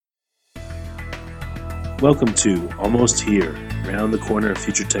Welcome to Almost Here, Round the Corner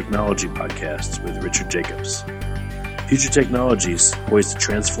Future Technology podcasts with Richard Jacobs. Future technologies poised to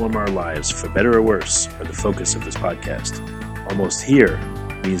transform our lives for better or worse are the focus of this podcast. Almost here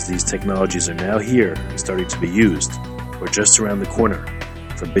means these technologies are now here and starting to be used, or just around the corner,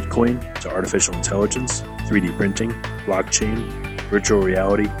 from Bitcoin to artificial intelligence, 3D printing, blockchain, virtual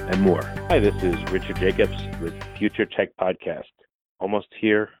reality, and more. Hi, this is Richard Jacobs with Future Tech Podcast. Almost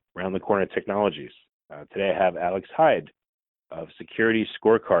here, round the corner technologies. Today I have Alex Hyde of Security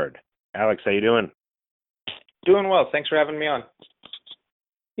Scorecard. Alex, how you doing? Doing well. Thanks for having me on.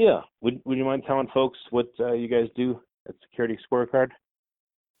 Yeah. Would you mind telling folks what you guys do at Security Scorecard?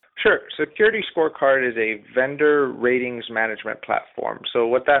 Sure. Security Scorecard is a vendor ratings management platform. So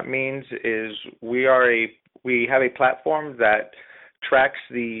what that means is we have a platform that tracks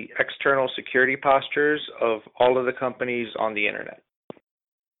the external security postures of all of the companies on the internet.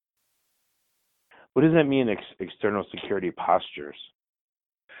 What does that mean, external security postures?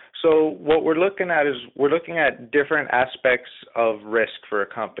 So what we're looking at is we're looking at different aspects of risk for a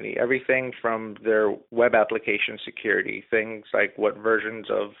company, everything from their web application security, things like what versions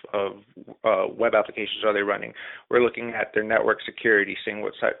of web applications are they running. We're looking at their network security, seeing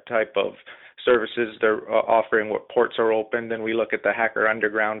what type of services they're offering, what ports are open. Then we look at the hacker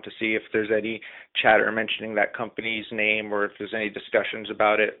underground to see if there's any chatter mentioning that company's name or if there's any discussions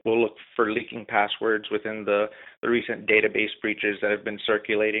about it. We'll look for leaking passwords within the recent database breaches that have been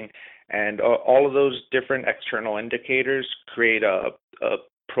circulating. And all of those different external indicators create a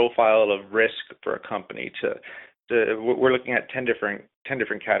profile of risk for a company. We're looking at 10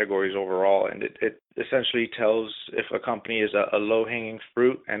 different categories overall, and it essentially tells if a company is a low-hanging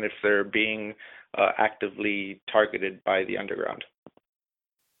fruit and if they're being actively targeted by the underground.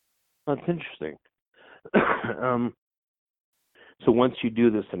 That's interesting. So once you do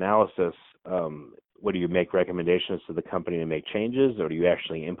this analysis, what do you make recommendations to the company to make changes, or do you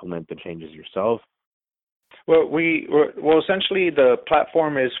actually implement the changes yourself? Well, essentially the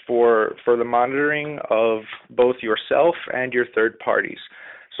platform is for the monitoring of both yourself and your third parties.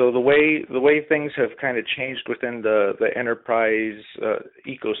 So the way things have kind of changed within the enterprise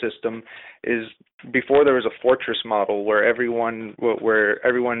ecosystem is before there was a fortress model where everyone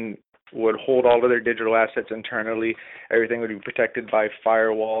would hold all of their digital assets internally. Everything would be protected by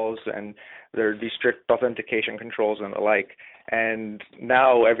firewalls, and there'd be strict authentication controls and the like. And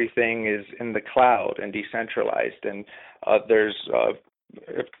now everything is in the cloud and decentralized, and there's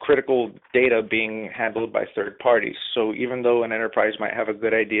critical data being handled by third parties. So even though an enterprise might have a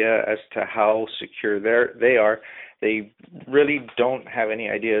good idea as to how secure they are, they really don't have any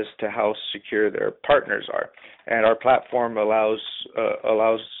ideas to how secure their partners are. And our platform allows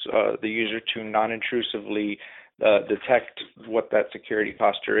the user to non-intrusively detect what that security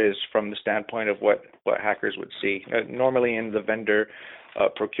posture is from the standpoint of what hackers would see. Normally in the vendor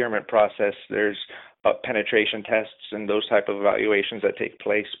procurement process, there's penetration tests and those type of evaluations that take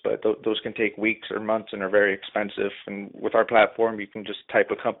place, but those can take weeks or months and are very expensive. And with our platform, you can just type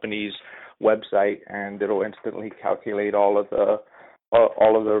a company's website and it'll instantly calculate all of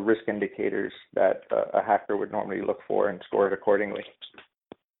the risk indicators that a hacker would normally look for and score it accordingly.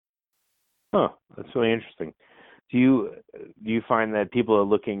 Huh, that's really interesting. Do you find that people are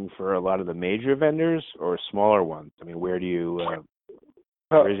looking for a lot of the major vendors or smaller ones? I mean, where's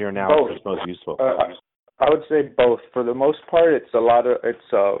your analysis most useful? I would say both. For the most part, it's a lot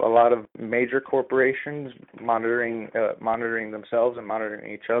of major corporations monitoring themselves and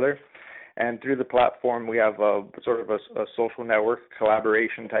monitoring each other. And through the platform, we have a sort of a social network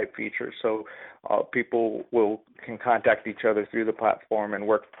collaboration type feature. So people can contact each other through the platform and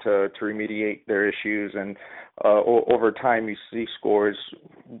work to remediate their issues. And over time, you see scores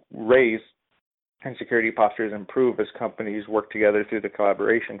raise and security postures improve as companies work together through the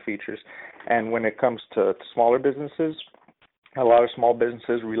collaboration features. And when it comes to smaller businesses, a lot of small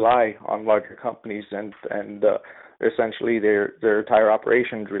businesses rely on larger companies, and essentially their entire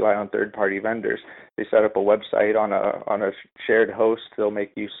operations rely on third-party vendors. They set up a website on a shared host. They'll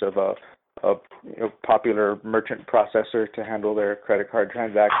make use of a popular merchant processor to handle their credit card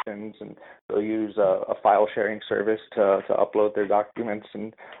transactions, and they'll use a file sharing service to upload their documents,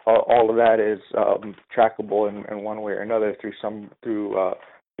 and all of that is trackable in one way or another through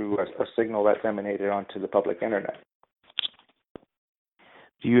a signal that's emanated onto the public internet.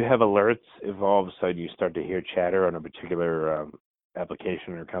 Do you have alerts evolve so you start to hear chatter on a particular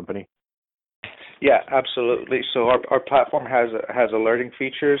application or company? Yeah, absolutely. So our platform has alerting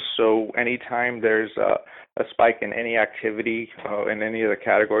features. So anytime there's a spike in any activity in any of the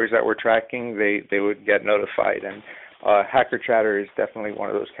categories that we're tracking, they would get notified. And Hacker Chatter is definitely one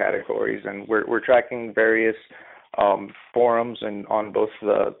of those categories, and we're tracking various forums and on both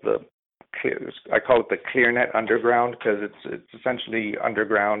the I call it the ClearNet Underground because it's essentially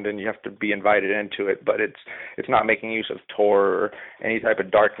underground and you have to be invited into it, but it's not making use of Tor or any type of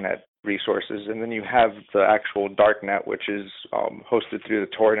darknet resources. And then you have the actual darknet, which is hosted through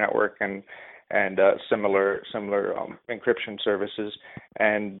the Tor network and similar encryption services,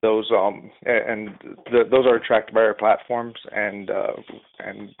 and those those are tracked by our platforms. And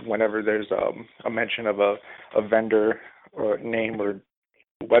whenever there's a mention of a vendor or name or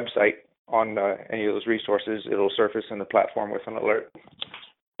website on any of those resources, it'll surface in the platform with an alert.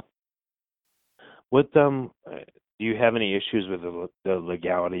 What do you have any issues with the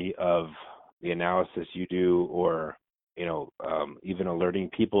legality of the analysis you do, or even alerting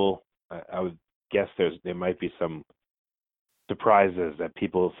people? I would guess there might be some surprises that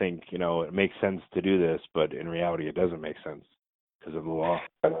people think it makes sense to do this, but in reality it doesn't make sense because of the law.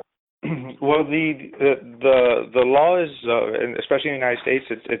 Well, the law is, especially in the United States,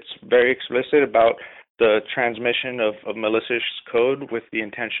 it's very explicit about the transmission of malicious code with the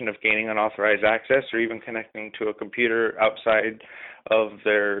intention of gaining unauthorized access or even connecting to a computer outside of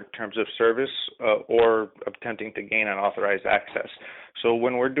their terms of service or attempting to gain unauthorized access. So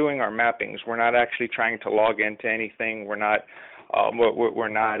when we're doing our mappings, we're not actually trying to log into anything. We're not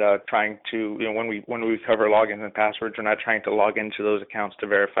trying to, when we cover logins and passwords, we're not trying to log into those accounts to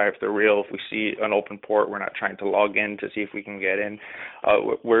verify if they're real. If we see an open port, we're not trying to log in to see if we can get in.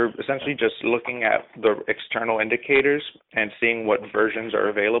 We're essentially just looking at the external indicators and seeing what versions are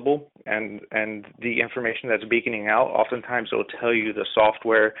available, and the information that's beaconing out, oftentimes it'll tell you the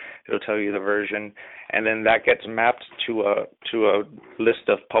software, it'll tell you the version, and then that gets mapped to a list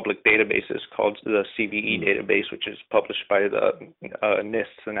of public databases called the CVE database, which is published by the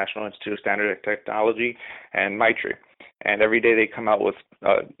NIST, the National Institute of Standards and Technology, and MITRE. And every day they come out with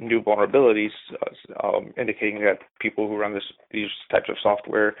new vulnerabilities, indicating that people who run these types of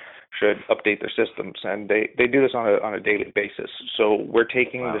software should update their systems. And they do this on a daily basis. So we're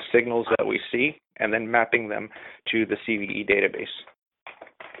taking the signals that we see and then mapping them to the CVE database.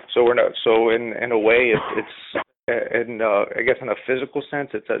 So in a way, it's I guess in a physical sense,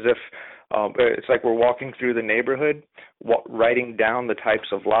 it's as if it's like we're walking through the neighborhood, writing down the types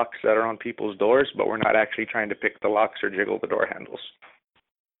of locks that are on people's doors, but we're not actually trying to pick the locks or jiggle the door handles.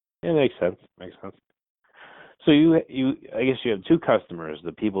 Yeah, makes sense. So I guess you have two customers: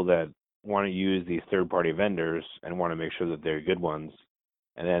 the people that want to use these third-party vendors and want to make sure that they're good ones,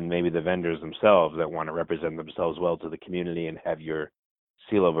 and then maybe the vendors themselves that want to represent themselves well to the community and have your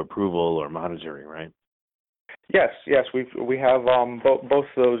seal of approval or monitoring, right? Yes, we have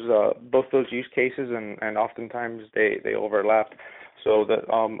both those use cases, and oftentimes they overlap. So that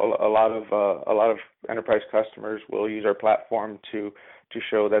a lot of enterprise customers will use our platform to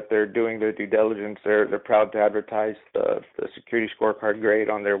show that they're doing their due diligence. They're proud to advertise the security scorecard grade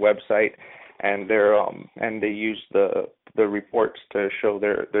on their website, and they use the reports to show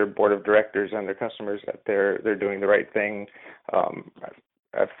their board of directors and their customers that they're doing the right thing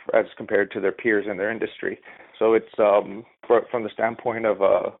as compared to their peers in their industry. So it's from the standpoint of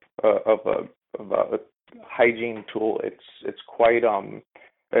a hygiene tool, it's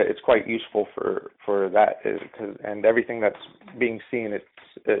quite useful for that, and everything that's being seen,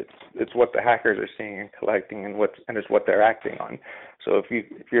 it's what the hackers are seeing and collecting, and it's what they're acting on. So if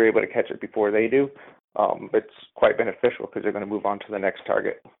you're able to catch it before they do, it's quite beneficial because they're going to move on to the next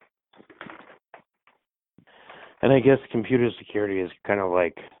target. And I guess computer security is kind of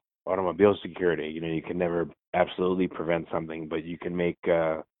like automobile security. You can never absolutely prevent something, but you can make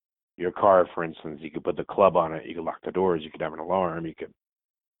your car, for instance, you could put the club on it, you could lock the doors, you could have an alarm, you could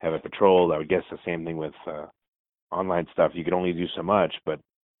have it patrolled. I would guess the same thing with online stuff. You could only do so much, but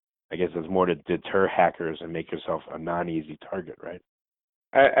I guess it's more to deter hackers and make yourself a non-easy target, right?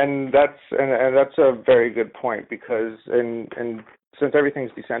 And that's a very good point, because since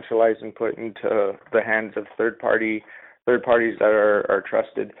everything's decentralized and put into the hands of third parties that are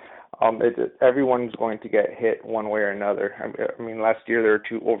trusted, everyone's going to get hit one way or another. I mean, last year there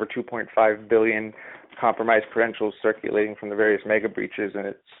were over 2.5 billion compromised credentials circulating from the various mega breaches,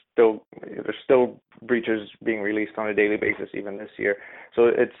 and there's still breaches being released on a daily basis even this year. So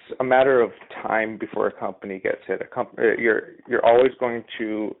it's a matter of time before a company gets hit. You're always going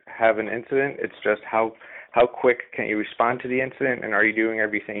to have an incident. It's just how quick can you respond to the incident, and are you doing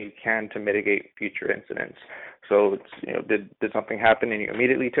everything you can to mitigate future incidents? So it's, did something happen and you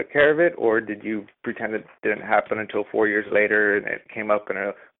immediately took care of it, or did you pretend it didn't happen until 4 years later and it came up in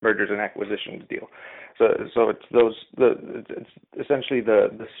a mergers and acquisitions deal? So it's essentially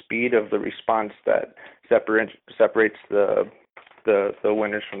the speed of the response that separates the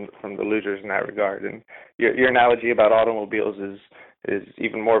winners from the losers in that regard. And your analogy about automobiles is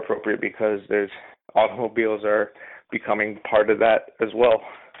even more appropriate because there's automobiles are becoming part of that as well.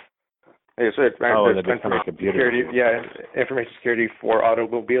 So they're becoming computers. Security, yeah, information security for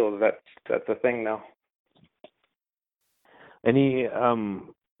automobiles. That's a thing now. Any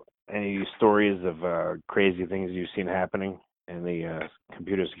stories of crazy things you've seen happening in the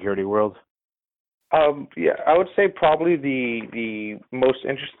computer security world? Yeah, I would say probably the most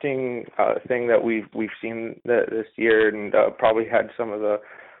interesting thing that we've seen this year, and probably had some of the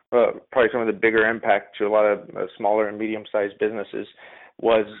bigger impact to a lot of smaller and medium-sized businesses,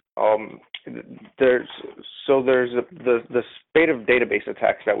 was there's the spate of database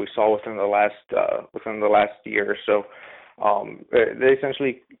attacks that we saw within the last year or so. They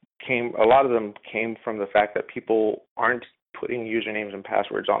essentially a lot of them came from the fact that people aren't putting usernames and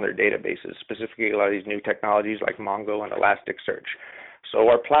passwords on their databases, specifically a lot of these new technologies like Mongo and Elasticsearch. So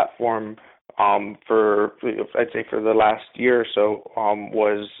our platform, for the last year or so,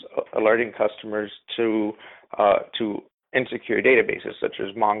 was alerting customers to insecure databases such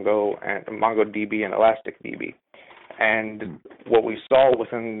as MongoDB and ElasticDB. And what we saw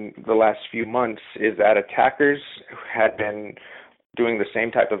within the last few months is that attackers had been doing the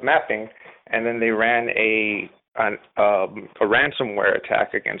same type of mapping, and then they ran a ransomware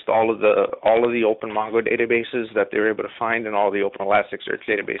attack against all of the open Mongo databases that they were able to find, and all the open Elasticsearch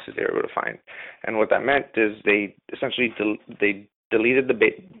databases they were able to find. And what that meant is they essentially made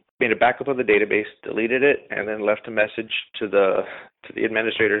a backup of the database, deleted it, and then left a message to the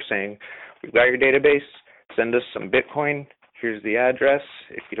administrator saying, "We've got your database. Send us some Bitcoin. Here's the address.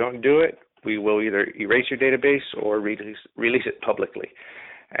 If you don't do it, we will either erase your database or release it publicly."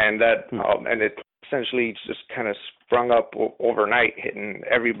 And that and it essentially just kind of sprung up overnight, hitting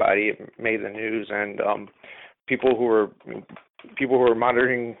everybody. It made the news, and people who were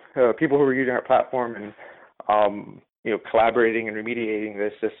monitoring, people who were using our platform and collaborating and remediating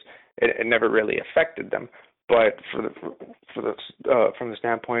this, it never really affected them. But from the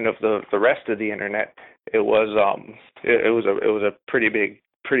standpoint of the rest of the internet, it was a pretty big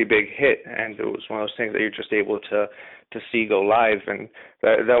hit, and it was one of those things that you're just able to see go live, and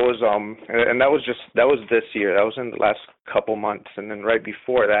that was this year. That was in the last couple months, and then right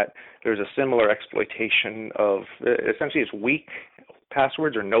before that, there was a similar exploitation of essentially it's weak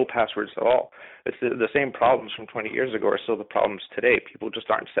passwords or no passwords at all. It's the same problems from 20 years ago are still the problems today. People just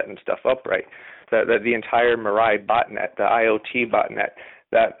aren't setting stuff up right. The entire Mirai botnet, the IoT botnet,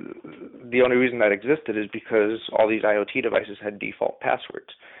 that the only reason that existed is because all these IoT devices had default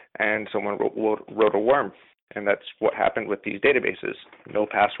passwords, and someone wrote a worm, and that's what happened with these databases. No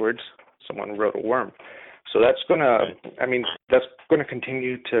passwords, someone wrote a worm. So that's gonna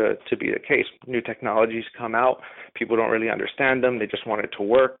continue to be the case. New technologies come out, people don't really understand them, they just want it to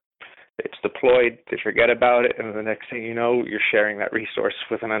work. It's deployed, they forget about it, and the next thing you know, you're sharing that resource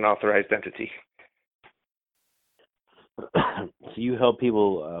with an unauthorized entity. So you help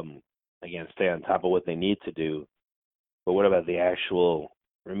people, again, stay on top of what they need to do, but what about the actual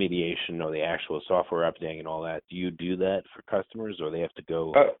remediation or the actual software updating and all that? Do you do that for customers, or they have to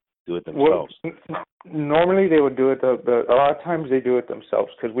go do it themselves? Well, normally they would do it. A lot of times they do it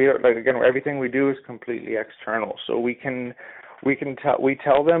themselves because we are, everything we do is completely external. So we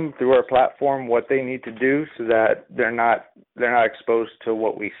tell them through our platform what they need to do so that they're not exposed to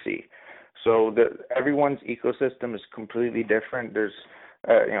what we see. So everyone's ecosystem is completely different. There's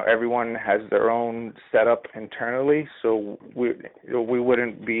everyone has their own setup internally, so we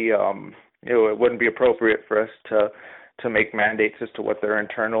wouldn't be it wouldn't be appropriate for us to make mandates as to what their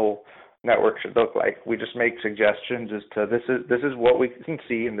internal network should look like. We just make suggestions as to this is what we can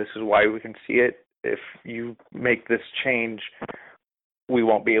see, and this is why we can see it. If you make this change, we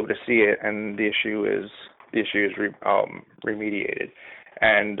won't be able to see it, and the issue is remediated.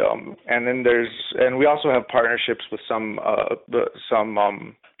 And then we also have partnerships with some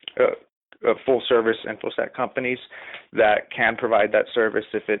full service InfoSec companies that can provide that service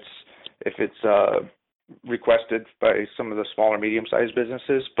if it's requested by some of the smaller, medium-sized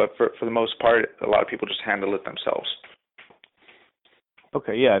businesses. But for the most part, a lot of people just handle it themselves.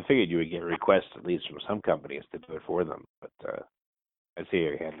 Okay, yeah, I figured you would get requests at least from some companies to do it for them, but I see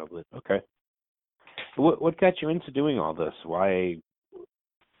you handled it. Okay. What got you into doing all this? Why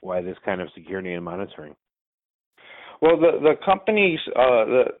this kind of security and monitoring? Well, the companies,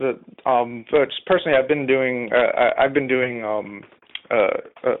 personally, I've been doing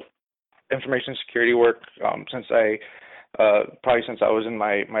information security work since I was in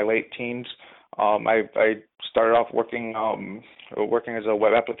my late teens. I started off working as a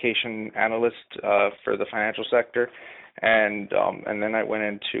web application analyst for the financial sector, and then I went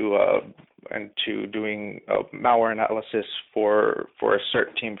into doing malware analysis for a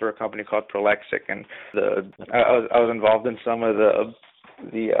CERT team for a company called Prolexic, and I was involved in some of the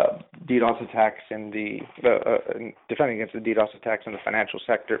DDoS attacks and defending against the DDoS attacks in the financial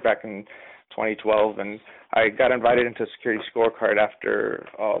sector back in 2012, and I got invited into Security Scorecard after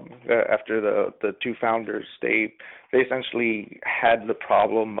the two founders. They essentially had the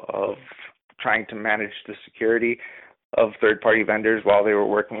problem of trying to manage the security of third-party vendors while they were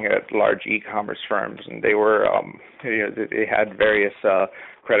working at large e-commerce firms, and they were they had various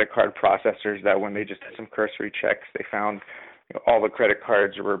credit card processors that when they just did some cursory checks, they found all the credit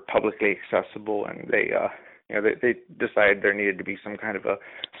cards were publicly accessible, and they decided there needed to be some kind of a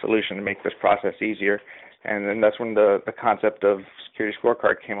solution to make this process easier. And then that's when the concept of Security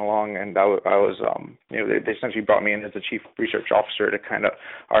Scorecard came along, and I was they essentially brought me in as the chief research officer to kind of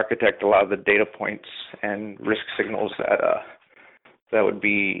architect a lot of the data points and risk signals that would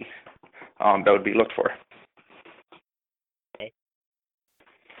be looked for.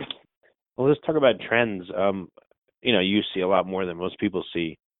 Well, let's talk about trends. You see a lot more than most people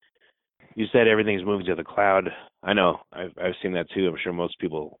see. You said everything's moving to the cloud. I know. I've seen that too. I'm sure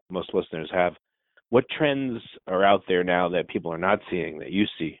most listeners have. What trends are out there now that people are not seeing that you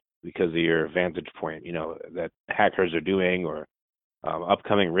see because of your vantage point, that hackers are doing, or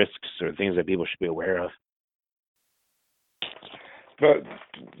upcoming risks or things that people should be aware of? But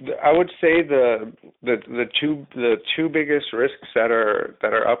I would say the two biggest risks that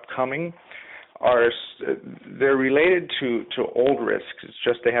are upcoming they're related to old risks. It's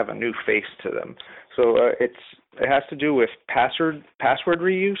just they have a new face to them. So it has to do with password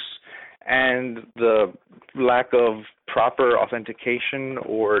reuse and the lack of proper authentication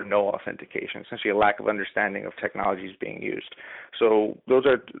or no authentication, essentially a lack of understanding of technologies being used. So those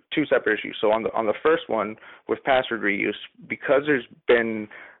are two separate issues. So on the first one, with password reuse, because there's been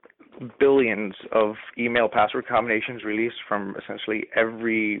billions of email password combinations released from essentially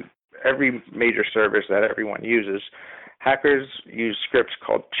every major service that everyone uses, hackers use scripts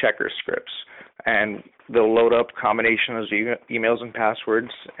called checker scripts, and they'll load up combinations of emails and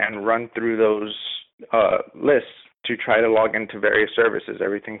passwords and run through those lists to try to log into various services,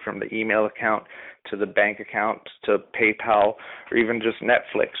 everything from the email account to the bank account to PayPal, or even just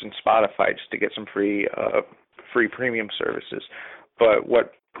Netflix and Spotify, just to get some free premium services. But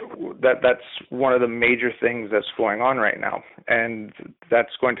that's one of the major things that's going on right now, and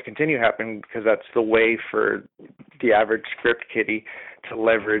that's going to continue happening because that's the way for the average script kiddie to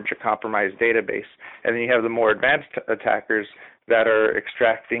leverage a compromised database. And then you have the more advanced attackers that are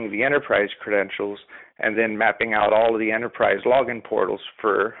extracting the enterprise credentials and then mapping out all of the enterprise login portals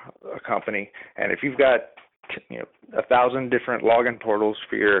for a company. And if you've got 1,000 different login portals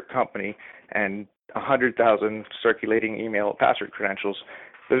for your company and 100,000 circulating email password credentials,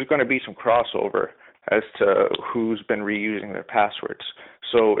 there's going to be some crossover as to who's been reusing their passwords.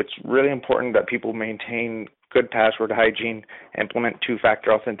 So it's really important that people maintain good password hygiene, implement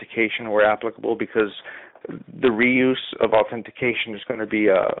two-factor authentication where applicable, because the reuse of authentication is going to be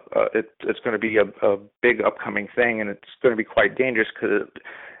a big upcoming thing, and it's going to be quite dangerous because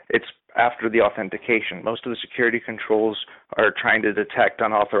it's after the authentication. Most of the security controls are trying to detect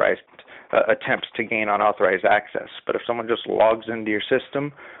unauthorized attempts to gain unauthorized access. But if someone just logs into your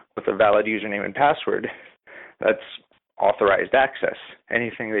system with a valid username and password, that's authorized access.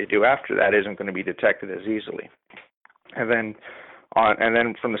 Anything they do after that isn't going to be detected as easily. And then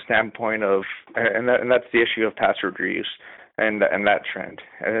from the standpoint of, and that's the issue of password reuse and that trend.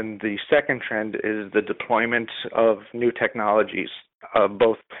 And the second trend is the deployment of new technologies,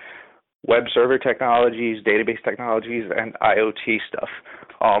 both web server technologies, database technologies, and IoT stuff.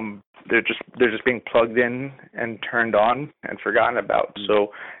 They're just being plugged in and turned on and forgotten about. So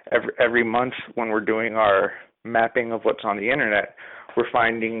every month when we're doing our mapping of what's on the internet, we're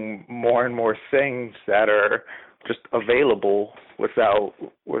finding more and more things that are just available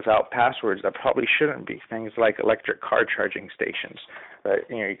without passwords that probably shouldn't be. Things like electric car charging stations that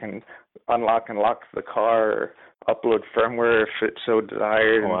you can unlock and lock the car, or upload firmware if it's so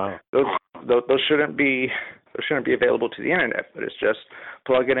desired. Oh, wow. Those shouldn't be available to the internet, but it's just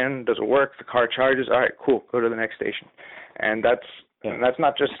plug it in, does it work, the car charges, all right, cool, go to the next station. And that's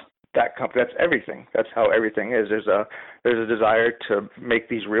not just that company, that's everything. That's how everything is. There's a desire to make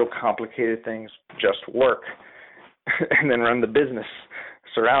these real complicated things just work and then run the business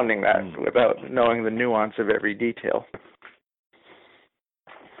surrounding that without knowing the nuance of every detail.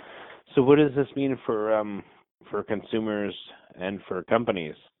 So what does this mean for consumers and for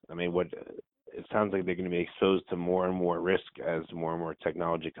companies? I mean, it sounds like they're going to be exposed to more and more risk as more and more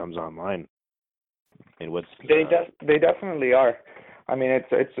technology comes online. And they definitely are. I mean,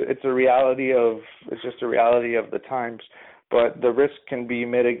 it's a reality of it's just a reality of the times. But the risk can be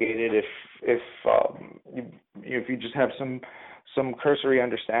mitigated if you just have some cursory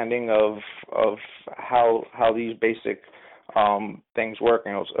understanding of how these basic things work,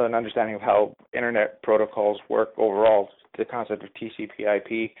 an understanding of how internet protocols work overall, the concept of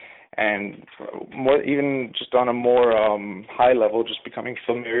TCP/IP, and more, even just on a more high level, just becoming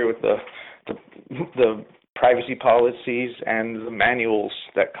familiar with the privacy policies and the manuals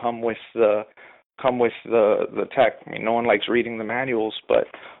that come with the tech. I mean, no one likes reading the manuals, but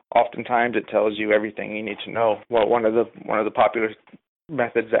oftentimes it tells you everything you need to know. Well, one of the popular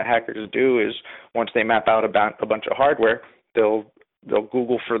methods that hackers do is once they map out a bunch of hardware, they'll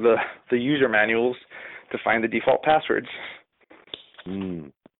Google for the user manuals to find the default passwords.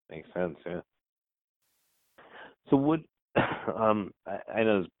 Makes sense, yeah. So what? I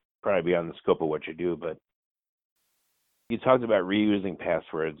know it's probably beyond the scope of what you do, but you talked about reusing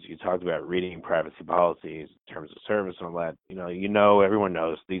passwords. You talked about reading privacy policies, terms of service, and all that. Everyone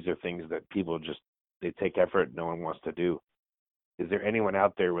knows these are things that people they take effort no one wants to do. Is there anyone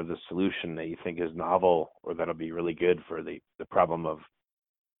out there with a solution that you think is novel or that'll be really good for the problem of,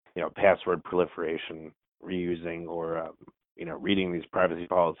 password proliferation, reusing, or reading these privacy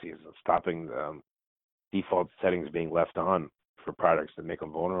policies and stopping the default settings being left on for products that make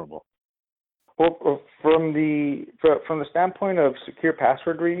them vulnerable? Well, from the standpoint of secure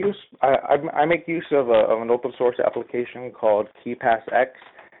password reuse, I make use of an open source application called KeePassX,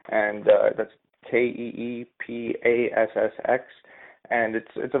 and that's KeePassX, and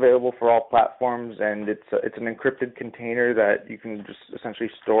it's available for all platforms, and it's an encrypted container that you can just essentially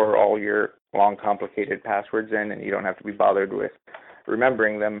store all your long, complicated passwords in, and you don't have to be bothered with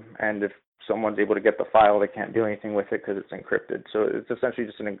remembering them. And if someone's able to get the file, they can't do anything with it because it's encrypted. So it's essentially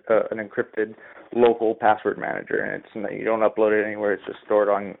just an encrypted local password manager, and you don't upload it anywhere. It's just stored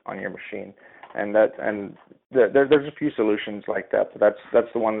on your machine. And there's a few solutions like that, but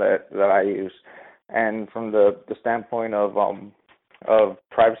that's the one that I use. And from the standpoint of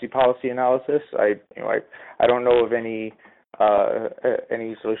privacy policy analysis, I don't know of any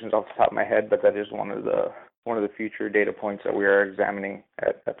solutions off the top of my head, but that is one of the future data points that we are examining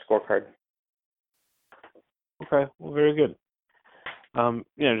at Scorecard. Okay, well, very good.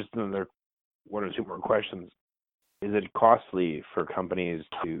 Just another one or two more questions. Is it costly for companies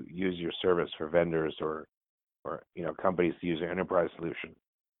to use your service, for vendors or companies to use an enterprise solution?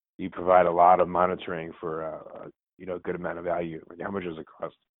 Do you provide a lot of monitoring for a good amount of value? How much does it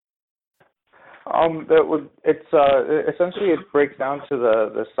cost? Essentially it breaks down to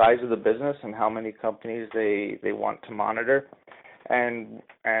the size of the business and how many companies they want to monitor. And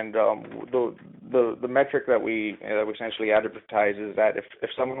the metric that we essentially advertise is that if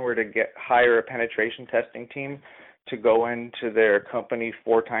someone were to hire a penetration testing team to go into their company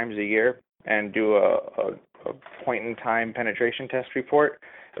 4 times a year and do a point-in-time penetration test report,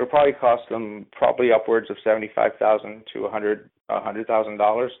 it would probably cost them upwards of $75,000 to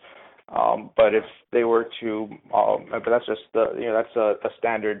 $100,000. But if they were to, but that's just that's a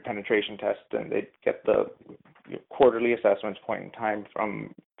standard penetration test, and they'd get the quarterly assessments point in time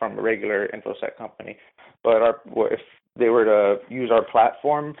from a regular InfoSec company. But if they were to use our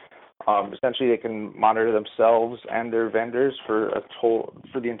platform, essentially they can monitor themselves and their vendors for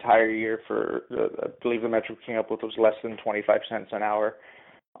the entire year. I believe the metric we came up with was less than 25 cents an hour.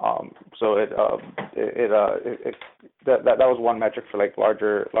 So that was one metric for like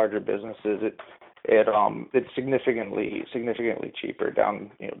larger businesses. It's significantly cheaper, down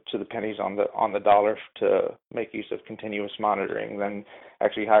to the pennies on the dollar, to make use of continuous monitoring than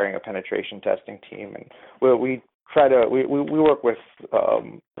actually hiring a penetration testing team. And we work with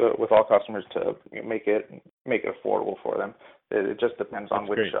all customers to make it affordable for them. It just depends on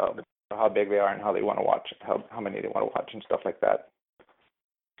how big they are and how they want to watch, how many they want to watch and stuff like that.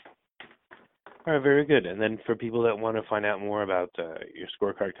 All right, very good. And then for people that want to find out more about your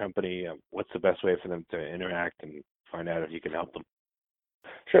Scorecard company, what's the best way for them to interact and find out if you can help them?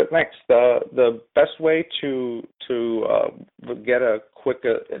 Sure, thanks. The best way to get a quick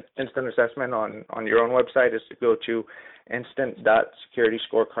instant assessment on your own website is to go to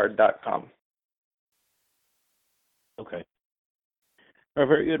instant.securityscorecard.com. Okay. All right,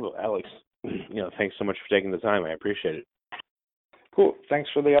 very good. Well, Alex, thanks so much for taking the time. I appreciate it. Cool. Thanks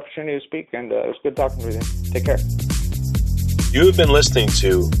for the opportunity to speak, and it was good talking with you. Take care. You have been listening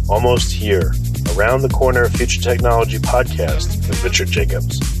to Almost Here, Around the Corner Future Technology podcast with Richard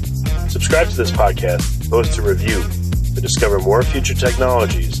Jacobs. Subscribe to this podcast, post a review to discover more future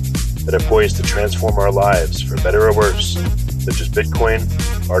technologies that are poised to transform our lives for better or worse, such as Bitcoin,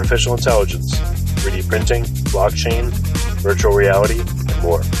 artificial intelligence, 3D printing, blockchain, virtual reality, and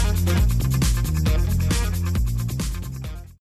more.